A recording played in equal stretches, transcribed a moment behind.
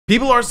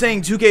People are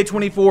saying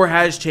 2K24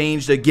 has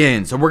changed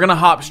again, so we're gonna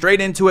hop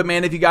straight into it,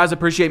 man. If you guys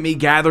appreciate me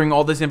gathering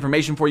all this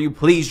information for you,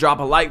 please drop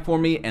a like for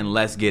me and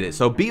let's get it.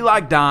 So Be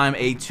Like Dime,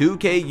 a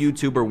 2K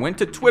YouTuber, went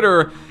to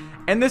Twitter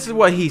and this is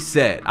what he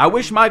said. I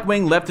wish Mike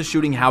Wang left the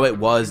shooting how it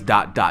was ...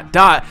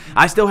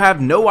 I still have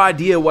no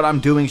idea what I'm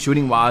doing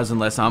shooting wise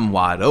unless I'm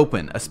wide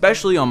open,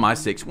 especially on my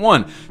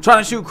 6-1.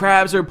 Trying to shoot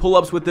crabs or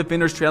pull-ups with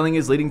defenders trailing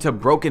is leading to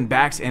broken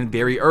backs and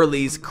very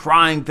earlys,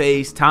 crying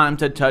face, time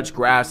to touch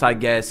grass, I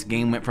guess.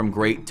 Game went from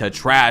great to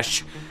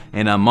trash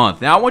in a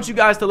month. Now I want you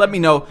guys to let me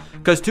know,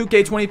 because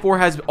 2K24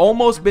 has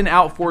almost been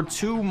out for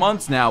 2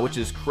 months now, which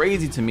is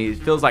crazy to me.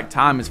 It feels like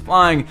time is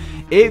flying.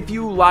 If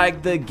you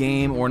like the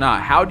game or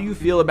not, how do you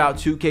feel about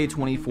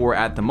 2K24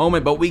 at the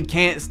moment? But we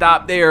can't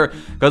stop there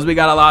because we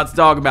got a lot to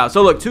talk about.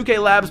 So look,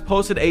 2K Labs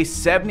posted a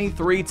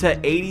 73 to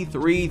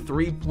 83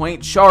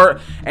 3-point chart,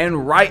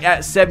 and right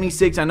at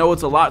 76, I know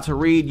it's a lot to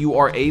read, you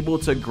are able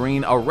to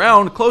green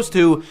around close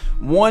to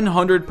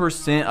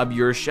 100% of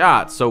your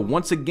shots. So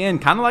once again,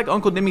 kind of like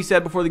Uncle Demi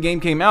said before the game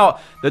came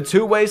out, the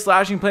two-way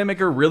slashing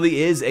playmaker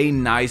really is a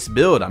nice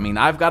build. I mean,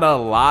 I've got a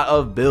lot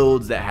of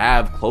builds that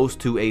have close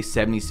to a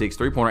 76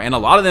 3-pointer, and a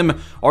lot of them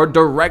are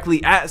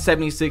directly at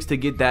 76 to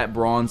get that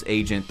bronze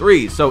agent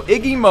 3. So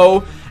Iggy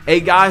Mo, a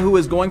guy who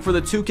is going for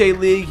the 2K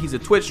League, he's a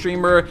Twitch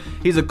streamer,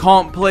 he's a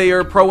comp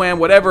player, pro-am,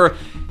 whatever.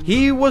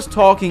 He was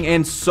talking,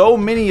 and so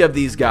many of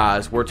these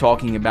guys were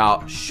talking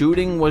about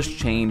shooting was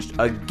changed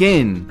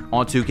again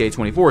on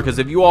 2K24, because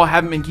if you all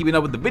haven't been keeping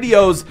up with the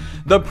videos,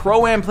 the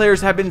Pro-Am players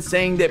have been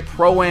saying that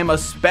Pro-Am,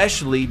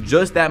 especially,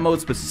 just that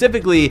mode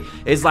specifically,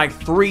 is like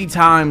 3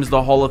 times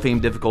the Hall of Fame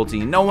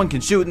difficulty. No one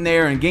can shoot in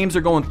there, and games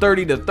are going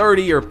 30 to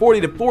 30 or 40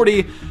 to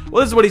 40.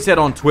 Well, this is what he said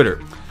on Twitter.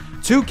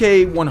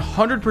 2K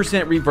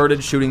 100%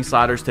 reverted shooting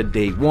sliders to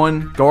day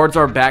 1. Guards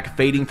are back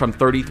fading from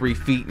 33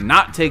 feet,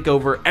 not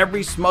takeover.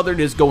 Every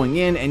smothered is going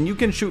in, and you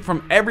can shoot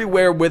from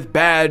everywhere with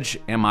badge.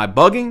 Am I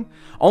bugging?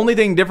 Only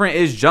thing different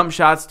is jump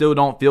shots still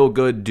don't feel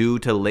good due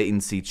to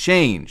latency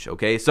change.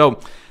 Okay, so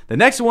the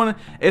next one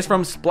is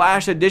from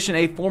Splash Edition,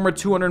 a former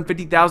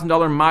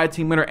 $250,000 My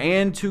Team winner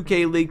and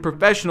 2K League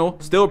professional,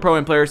 still a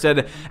pro-am player,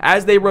 said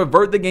as they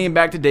revert the game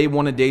back to day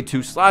 1 and day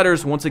 2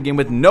 sliders, once again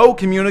with no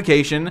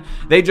communication,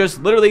 they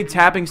just literally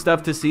tapping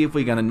stuff to see if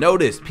we're gonna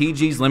notice.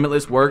 PG's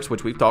Limitless works,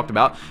 which we've talked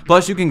about.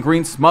 Plus you can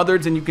green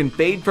smothereds and you can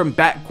fade from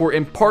backcourt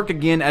and park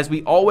again. As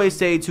we always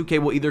say, 2K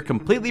will either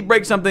completely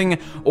break something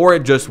or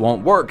it just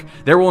won't work.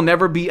 There will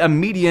never be a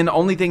median.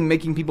 Only thing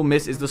making people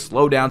miss is the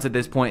slowdowns at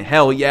this point.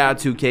 Hell yeah,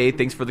 2K,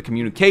 thanks for the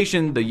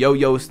communication. The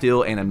yo-yo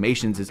still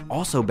animations is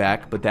also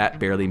back, but that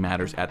barely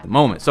matters at the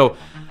moment. So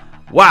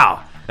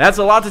wow, that's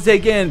a lot to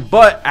take in,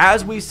 but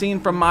as we've seen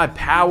from my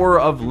Power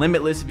of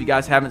Limitless, if you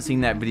guys haven't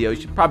seen that video, you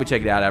should probably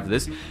check it out after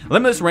this.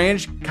 Limitless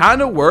range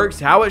kind of works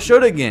how it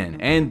should again,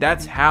 and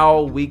that's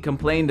how we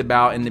complained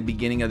about in the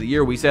beginning of the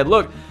year. We said,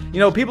 look, you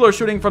know, people are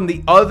shooting from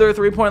the other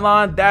 3-point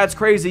line. That's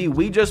crazy.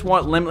 We just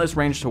want Limitless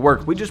range to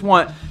work. We just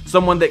want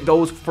someone that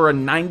goes for a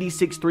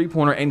 96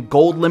 3-pointer and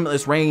gold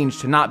Limitless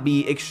range to not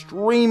be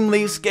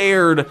extremely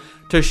scared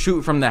to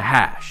shoot from the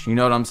hash. You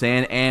know what I'm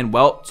saying? And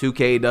well,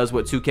 2K does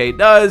what 2K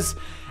does,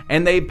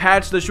 and they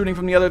patched the shooting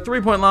from the other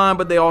 3-point line,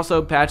 but they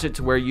also patched it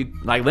to where you,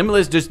 like,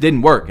 Limitless just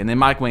didn't work, and then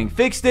Mike Wang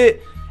fixed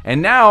it,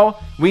 and now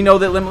we know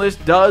that Limitless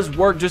does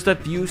work just a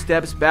few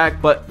steps back,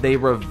 but they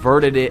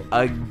reverted it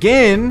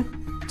again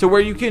to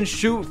where you can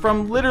shoot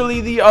from literally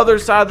the other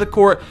side of the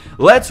court.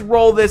 Let's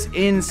roll this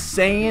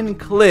insane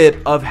clip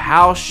of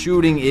how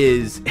shooting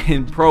is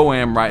in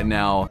Pro-Am right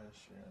now.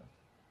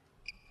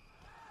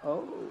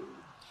 Oh.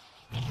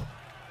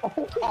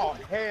 Oh,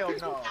 hell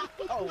no.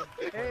 Oh,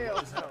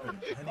 hell no.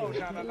 Oh,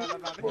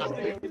 no.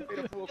 You just made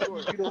a full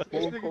court. This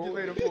nigga just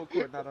made a full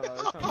court. No.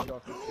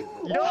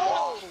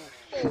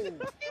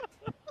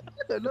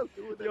 That's not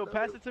me. Yo,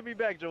 pass it to me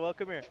back, Joel.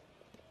 Come here.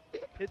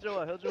 Hit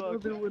Joel.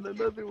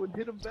 Another one.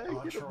 Hit him back.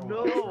 Hit him.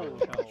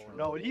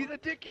 No. He's a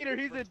dick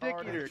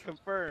eater.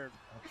 Confirmed.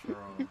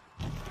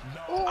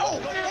 Oh,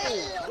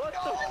 what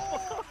the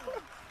fuck?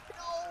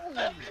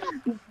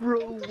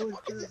 Bro,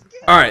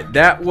 Alright,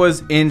 that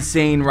was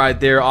insane right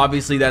there.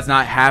 Obviously, that's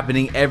not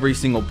happening every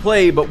single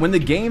play, but when the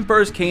game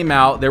first came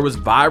out, there was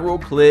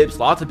viral clips.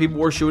 Lots of people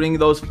were shooting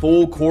those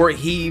full court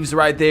heaves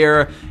right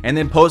there and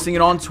then posting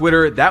it on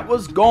Twitter. That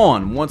was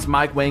gone once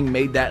Mike Wang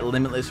made that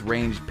Limitless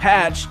range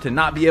patch to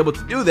not be able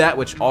to do that,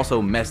 which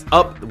also messed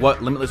up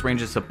what Limitless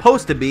range is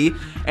supposed to be.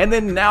 And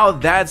then now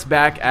that's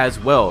back as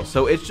well.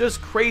 So it's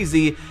just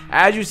crazy.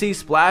 As you see,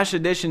 Splash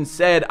Edition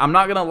said, I'm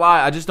not gonna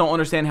lie, I just don't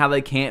understand how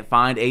they can't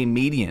find a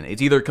median.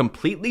 It's either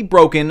completely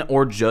broken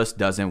or just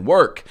doesn't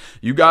work.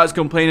 You guys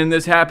complaining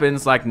this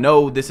happens, like,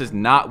 no, this is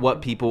not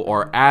what people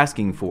are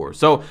asking for.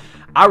 So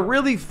I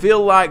really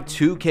feel like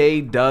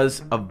 2K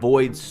does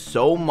avoid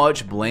so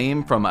much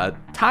blame from a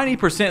tiny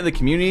percent of the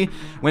community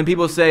when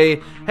people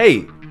say,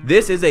 hey,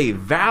 this is a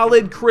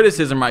valid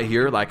criticism right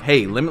here, like,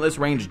 hey, Limitless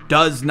range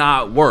does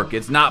not work.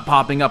 It's not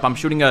popping up. I'm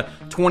shooting a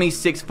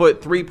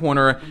 26-foot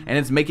 3-pointer and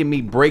it's making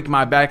me break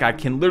my back. I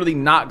can literally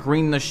not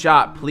green the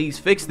shot. Please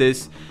fix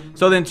this.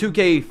 So then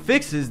 2K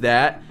fixes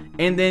that,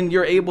 and then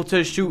you're able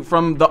to shoot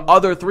from the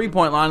other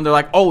 3-point line, and they're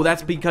like, oh,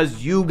 that's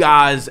because you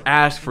guys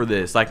asked for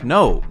this. Like,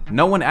 no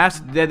one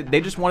asked.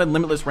 They just wanted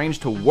limitless range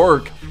to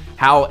work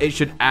how it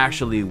should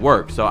actually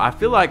work. So I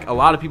feel like a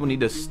lot of people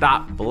need to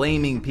stop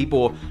blaming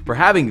people for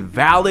having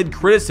valid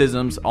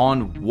criticisms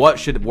on what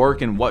should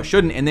work and what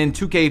shouldn't, and then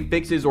 2K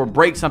fixes or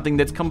breaks something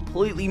that's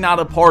completely not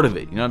a part of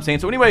it. You know what I'm saying?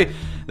 So anyway,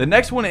 the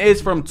next one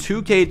is from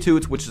 2K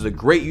Toots, which is a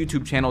great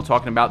YouTube channel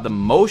talking about the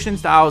motion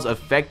styles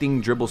affecting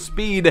dribble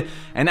speed.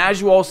 And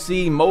as you all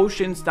see,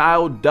 motion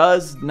style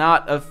does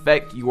not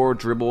affect your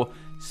dribble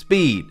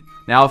speed.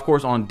 Now, of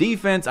course, on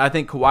defense, I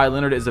think Kawhi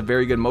Leonard is a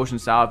very good motion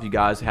style if you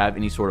guys have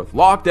any sort of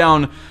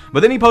lockdown.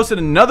 But then he posted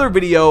another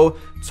video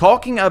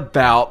talking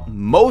about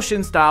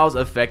motion styles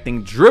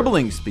affecting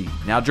dribbling speed.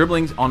 Now,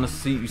 dribbling's on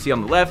the you see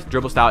on the left,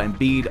 dribble style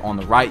Embiid. On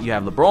the right, you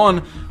have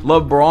LeBron.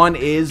 LeBron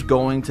is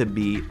going to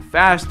be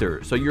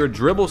faster. So your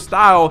dribble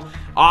style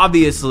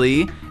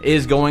obviously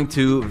is going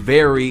to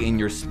vary in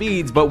your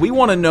speeds, but we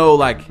want to know,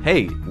 like,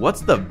 hey,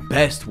 what's the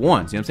best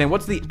ones? You know what I'm saying?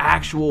 What's the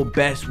actual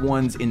best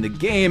ones in the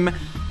game?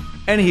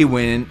 And he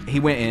went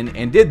in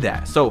and did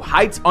that. So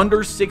heights under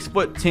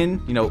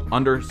 6'10", you know,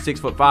 under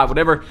 6'5",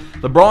 whatever.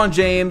 LeBron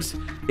James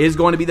is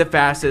going to be the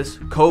fastest.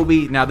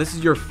 Kobe, now this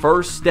is your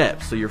first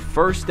step. So your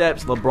first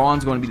steps,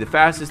 LeBron's going to be the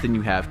fastest. Then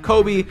you have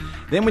Kobe.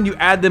 Then when you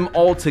add them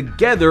all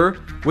together,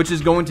 which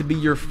is going to be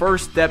your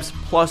first steps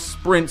plus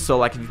sprints. So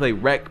like if you play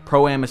Rec,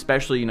 Pro-Am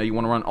especially, you know, you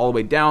want to run all the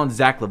way down.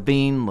 Zach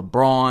LaVine,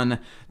 LeBron,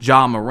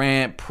 Ja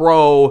Morant,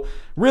 Pro.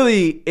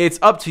 Really, it's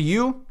up to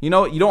you. You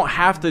know, you don't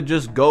have to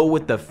just go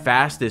with the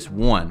fastest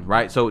one,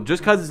 right? So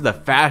just because it's the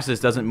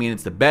fastest doesn't mean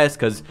it's the best,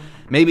 because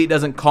maybe it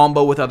doesn't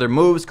combo with other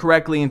moves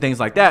correctly and things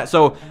like that.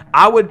 So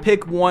I would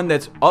pick one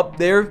that's up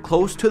there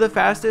close to the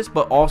fastest,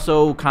 but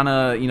also kind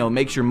of, you know,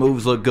 makes your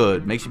moves look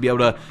good, makes you be able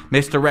to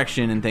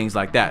misdirection and things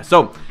like that.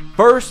 So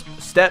first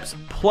steps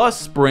plus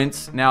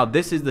sprints. Now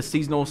this is the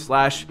seasonal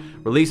slash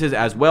releases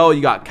as well.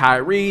 You got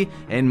Kyrie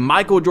and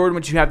Michael Jordan,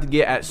 which you have to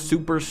get at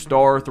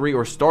Superstar 3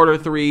 or Starter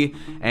 3.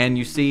 And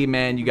you see,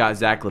 man, you got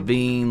Zach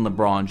LaVine,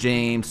 LeBron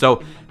James.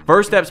 So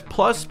first steps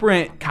plus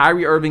sprint,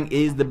 Kyrie Irving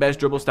is the best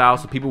dribble style.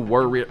 So people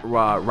were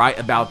right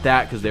about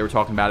that, because they were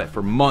talking about it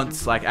for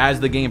months. Like as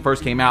the game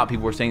first came out,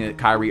 people were saying that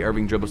Kyrie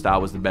Irving dribble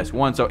style was the best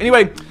one. So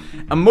anyway,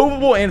 a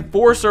movable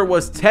enforcer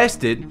was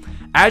tested.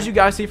 As you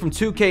guys see from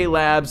 2K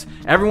Labs,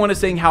 everyone is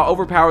saying how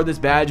overpowered this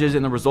badge is,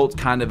 and the results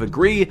kind of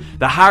agree.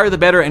 The higher the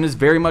better, and is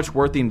very much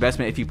worth the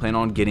investment if you plan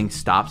on getting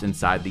stops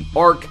inside the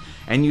arc.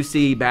 And you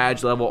see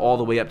badge level all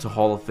the way up to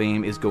Hall of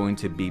Fame is going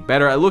to be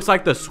better. It looks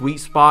like the sweet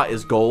spot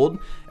is gold.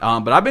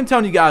 But I've been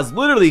telling you guys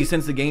literally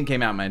since the game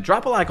came out, man.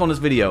 Drop a like on this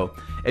video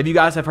if you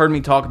guys have heard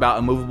me talk about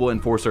a movable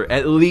enforcer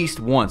at least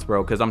once,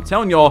 bro. Because I'm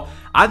telling y'all,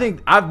 I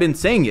think I've been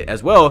saying it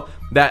as well,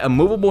 that a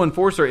movable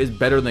enforcer is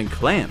better than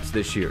clamps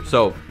this year.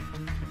 So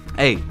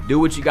hey, do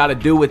what you got to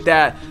do with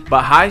that.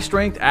 But high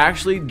strength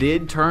actually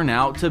did turn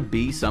out to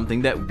be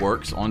something that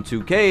works on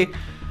 2K.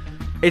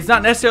 It's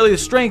not necessarily the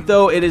strength,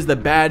 though. It is the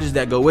badges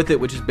that go with it,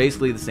 which is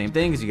basically the same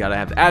thing, because you got to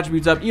have the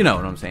attributes up. You know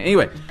what I'm saying.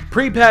 Anyway,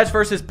 pre-patch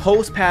versus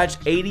post-patch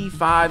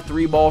 85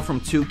 3-ball from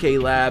 2K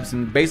Labs.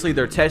 And basically,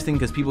 they're testing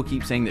because people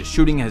keep saying that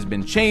shooting has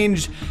been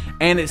changed.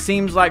 And it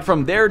seems like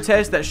from their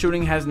test that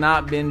shooting has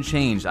not been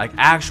changed, like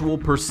actual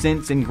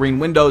percents in green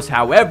windows.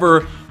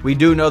 However, we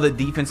do know that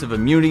defensive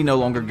immunity no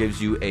longer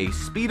gives you a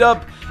speed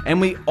up. And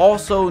we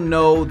also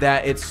know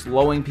that it's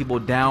slowing people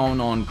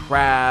down on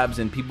crabs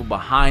and people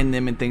behind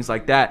them and things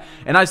like that.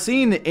 And I've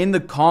seen in the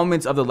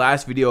comments of the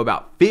last video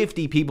about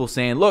 50 people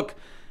saying, look,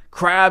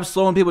 crabs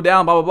slowing people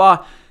down, blah, blah,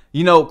 blah.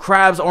 You know,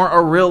 crabs aren't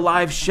a real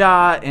life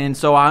shot. And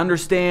so I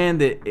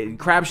understand that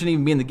crabs shouldn't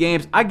even be in the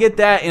games. I get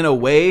that in a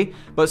way,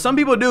 but some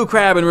people do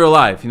crab in real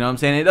life. You know what I'm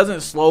saying? It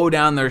doesn't slow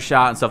down their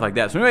shot and stuff like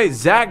that. So anyway,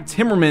 Zach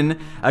Timmerman,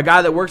 a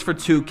guy that works for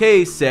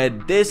 2K,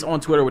 said this on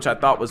Twitter, which I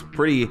thought was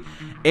pretty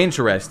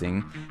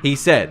interesting. He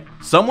said,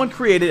 someone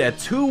created a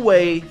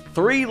 2-way,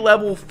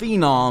 3-level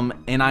phenom,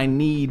 and I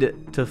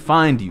need to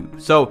find you.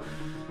 So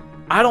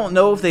I don't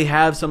know if they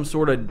have some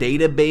sort of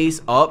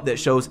database up that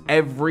shows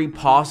every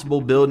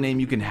possible build name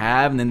you can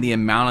have and then the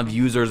amount of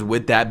users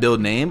with that build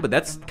name, but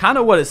that's kind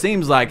of what it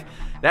seems like.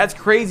 That's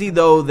crazy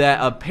though, that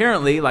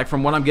apparently, like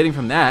from what I'm getting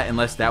from that,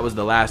 unless that was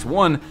the last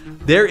one,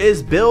 there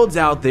is builds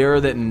out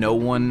there that no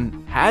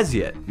one has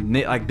yet,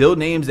 like build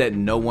names that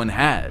no one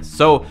has.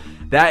 So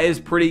that is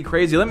pretty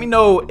crazy. Let me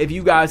know if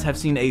you guys have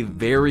seen a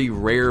very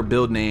rare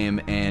build name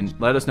and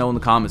let us know in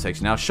the comment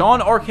section. Now, Sean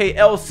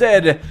RKL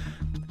said,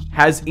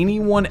 has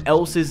anyone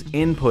else's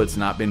inputs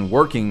not been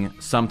working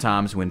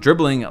sometimes when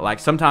dribbling? Like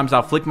sometimes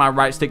I'll flick my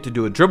right stick to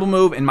do a dribble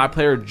move and my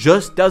player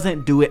just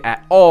doesn't do it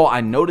at all.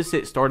 I noticed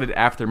it started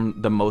after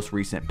the most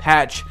recent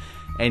patch.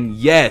 And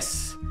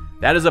yes,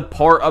 that is a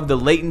part of the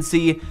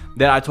latency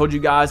that I told you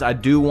guys I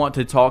do want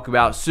to talk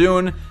about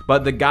soon,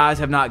 but the guys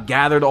have not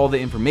gathered all the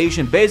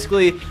information.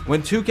 Basically,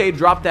 when 2K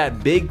dropped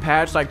that big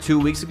patch like 2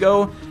 weeks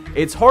ago,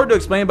 it's hard to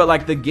explain, but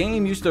like the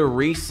game used to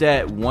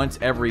reset once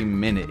every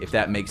minute, if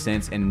that makes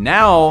sense. And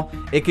now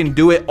it can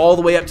do it all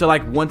the way up to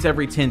like once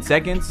every 10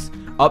 seconds,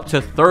 up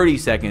to 30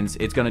 seconds,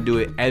 it's going to do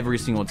it every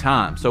single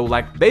time. So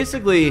like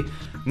basically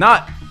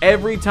not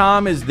every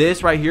time is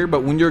this right here,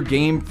 but when your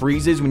game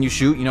freezes when you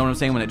shoot, you know what I'm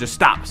saying, when it just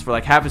stops for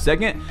like half a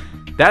second,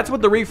 that's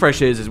what the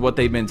refresh is what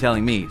they've been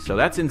telling me. So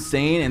that's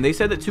insane. And they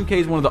said that 2K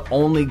is one of the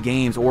only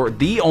games, or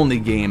the only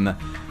game,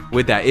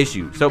 with that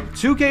issue. So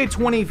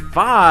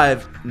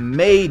 2K25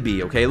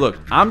 maybe, okay, look,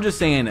 I'm just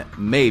saying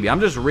maybe. I'm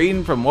just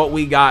reading from what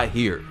we got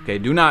here, okay?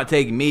 Do not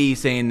take me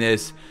saying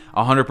this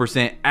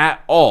 100%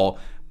 at all.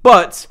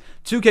 But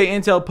 2K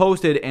Intel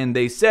posted and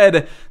they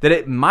said that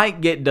it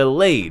might get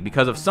delayed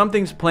because of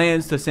something's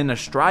plans to send a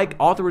strike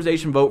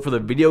authorization vote for the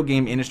video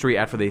game industry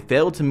after they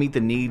failed to meet the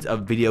needs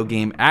of video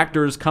game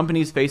actors.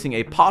 Companies facing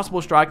a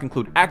possible strike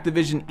include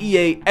Activision,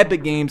 EA,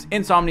 Epic Games,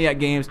 Insomniac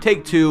Games,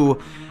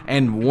 Take-Two,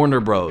 and Warner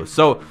Bros.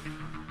 So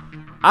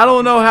I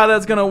don't know how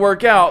that's going to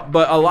work out,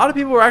 but a lot of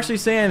people are actually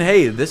saying,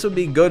 hey, this would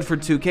be good for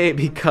 2K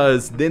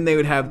because then they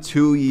would have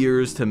 2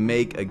 years to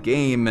make a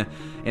game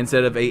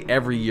instead of a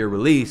every year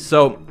release.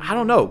 So I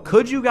don't know.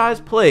 Could you guys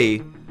play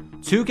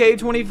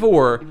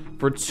 2K24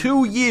 for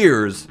 2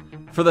 years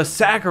for the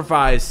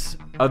sacrifice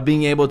of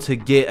being able to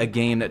get a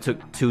game that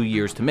took 2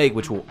 years to make,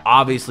 which will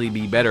obviously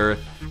be better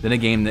than a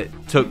game that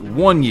took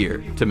 1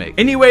 year to make?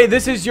 Anyway,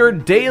 this is your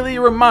daily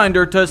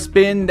reminder to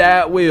spin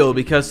that wheel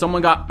because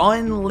someone got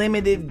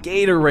unlimited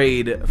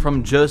Gatorade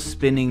from just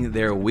spinning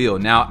their wheel.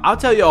 Now, I'll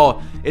tell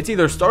y'all, it's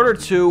either starter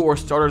 2 or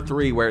starter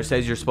 3 where it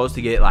says you're supposed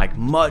to get like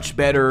much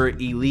better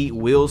elite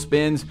wheel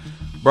spins.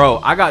 Bro,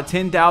 I got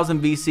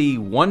 10,000 VC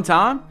one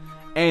time,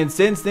 and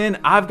since then,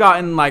 I've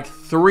gotten like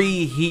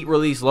 3 heat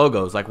release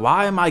logos. Like,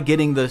 why am I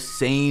getting the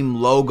same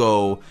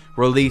logo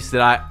release that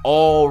I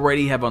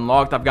already have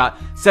unlocked? I've got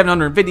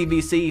 750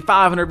 VC,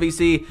 500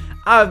 VC.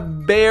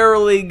 I've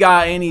barely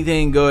got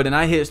anything good, and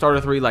I hit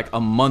starter 3 like a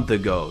month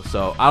ago.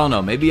 So, I don't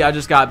know. Maybe I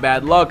just got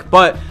bad luck,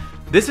 but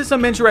this is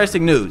some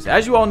interesting news.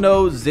 As you all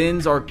know,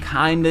 Zins are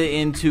kind of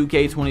in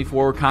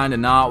 2K24, kind of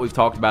not. We've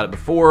talked about it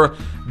before.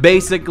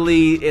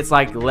 Basically, it's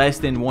like less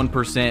than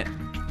 1%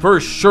 for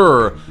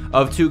sure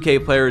of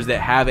 2K players that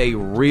have a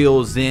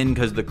real Zin,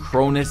 because the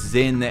Cronus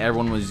Zin that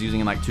everyone was using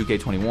in like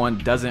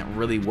 2K21 doesn't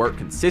really work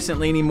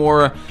consistently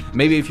anymore.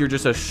 Maybe if you're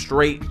just a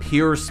straight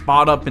pure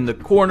spot up in the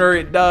corner,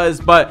 it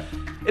does, but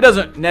it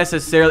doesn't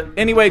necessarily.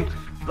 Anyway,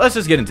 let's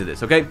just get into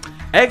this, okay?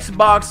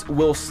 Xbox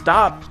will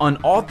stop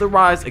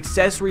unauthorized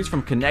accessories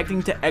from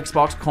connecting to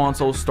Xbox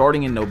consoles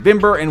starting in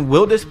November and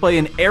will display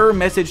an error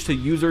message to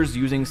users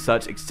using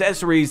such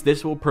accessories.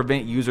 This will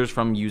prevent users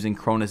from using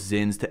Cronus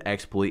Zins to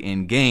exploit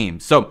in-game.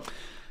 So,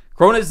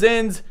 Cronus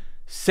Zins,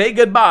 say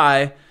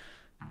goodbye,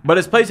 but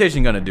is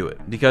PlayStation going to do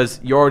it? Because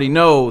you already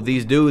know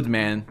these dudes,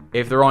 man,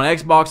 if they're on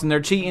Xbox and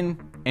they're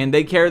cheating and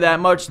they care that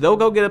much, they'll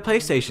go get a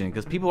PlayStation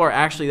because people are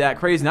actually that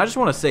crazy. And I just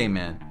want to say,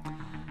 man,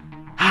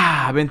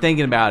 I've been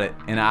thinking about it,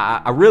 and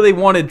I really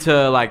wanted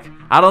to, like,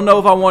 I don't know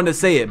if I wanted to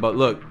say it, but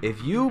look,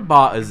 if you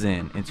bought a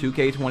Zin in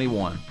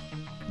 2K21,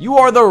 you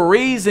are the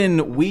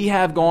reason we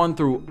have gone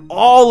through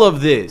all of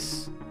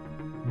this.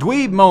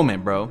 Dweeb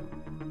moment, bro.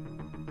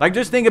 Like,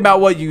 just think about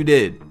what you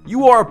did.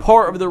 You are a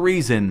part of the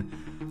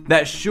reason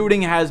that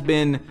shooting has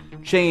been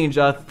changed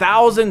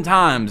 1,000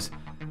 times.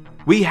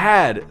 We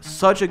had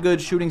such a good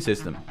shooting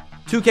system.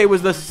 2K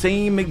was the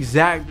same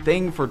exact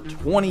thing for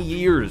 20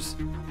 years.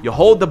 You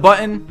hold the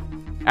button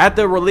at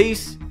the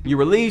release, you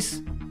release,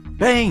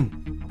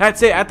 bang,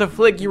 that's it. At the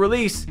flick, you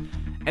release,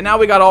 and now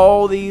we got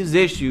all these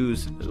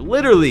issues,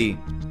 literally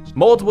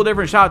multiple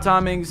different shot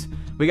timings.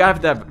 We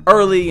got to have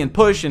early and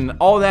push and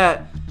all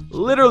that,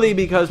 literally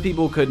because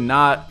people could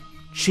not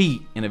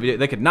cheat in a video.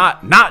 They could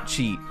not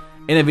cheat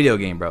in a video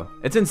game, bro.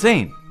 It's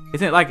insane.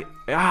 Isn't it? Like,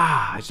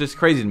 it's just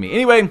crazy to me.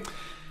 Anyway,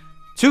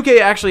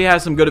 2K actually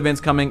has some good events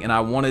coming, and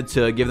I wanted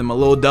to give them a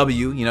little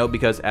W, you know,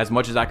 because as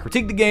much as I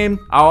critique the game,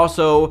 I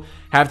also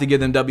have to give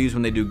them W's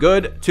when they do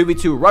good.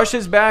 2v2 Rush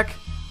is back,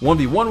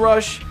 1v1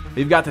 Rush.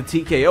 We've got the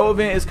TKO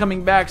event is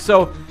coming back,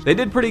 so they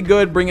did pretty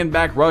good bringing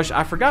back Rush.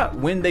 I forgot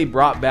when they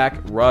brought back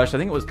Rush. I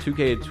think it was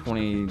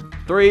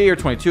 2K23 or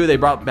 22. They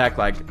brought back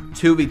like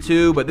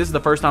 2v2, but this is the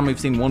first time we've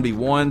seen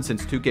 1v1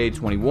 since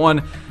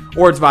 2K21.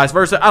 Or it's vice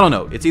versa. I don't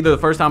know. It's either the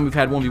first time we've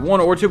had 1v1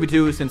 or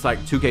 2v2 since like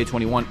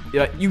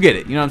 2K21. You get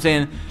it. You know what I'm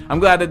saying? I'm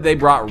glad that they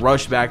brought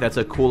Rush back. That's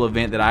a cool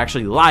event that I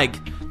actually like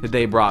that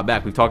they brought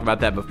back. We've talked about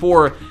that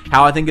before.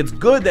 How I think it's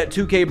good that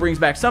 2K brings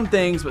back some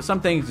things, but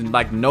some things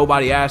like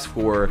nobody asked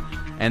for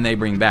and they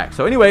bring back.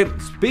 So anyway,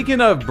 speaking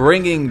of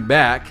bringing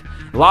back,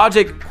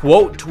 Logic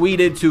quote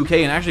tweeted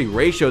 2K and actually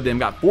ratioed them,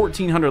 got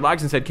 1,400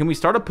 likes and said, "Can we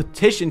start a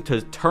petition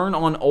to turn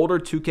on older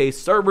 2K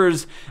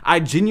servers?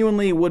 I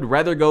genuinely would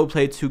rather go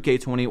play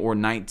 2K20 or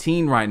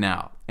 19 right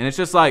now." And it's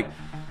just like,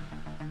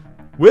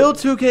 will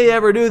 2K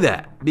ever do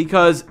that?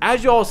 Because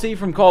as you all see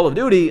from Call of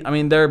Duty, I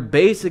mean, they're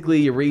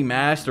basically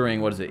remastering,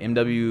 what is it,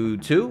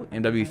 MW2?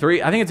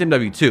 MW3? I think it's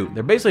MW2.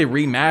 They're basically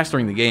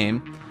remastering the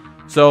game.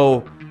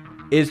 So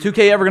is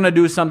 2K ever going to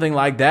do something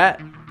like that?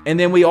 And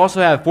then we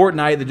also have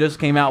Fortnite that just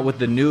came out with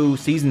the new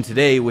season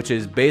today, which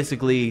is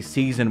basically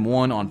season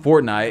 1 on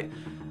Fortnite.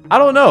 I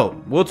don't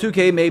know. Will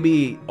 2K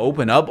maybe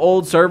open up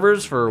old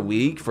servers for a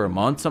week, for a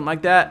month, something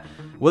like that?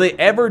 Will they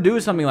ever do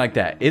something like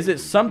that? Is it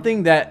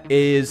something that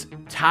is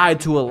tied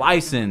to a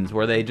license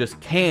where they just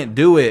can't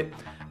do it?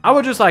 I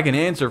would just like an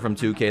answer from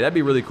 2K. That'd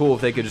be really cool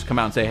if they could just come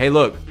out and say, hey,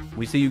 look,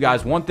 we see you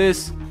guys want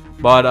this,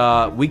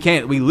 but we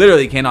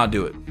literally cannot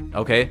do it,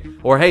 okay?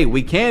 Or, hey,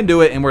 we can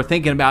do it and we're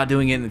thinking about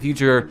doing it in the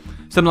future,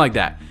 something like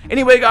that.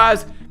 Anyway,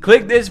 guys,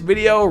 click this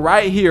video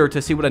right here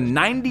to see what a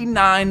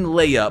 99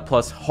 layup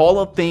plus Hall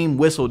of Fame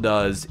whistle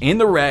does in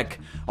the rec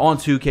on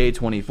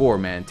 2K24,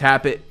 man.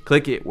 Tap it,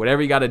 click it,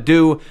 whatever you got to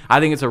do. I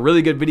think it's a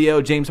really good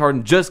video. James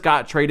Harden just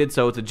got traded,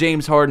 so it's a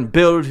James Harden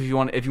build if you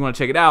want to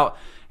check it out.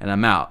 And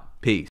I'm out. Peace.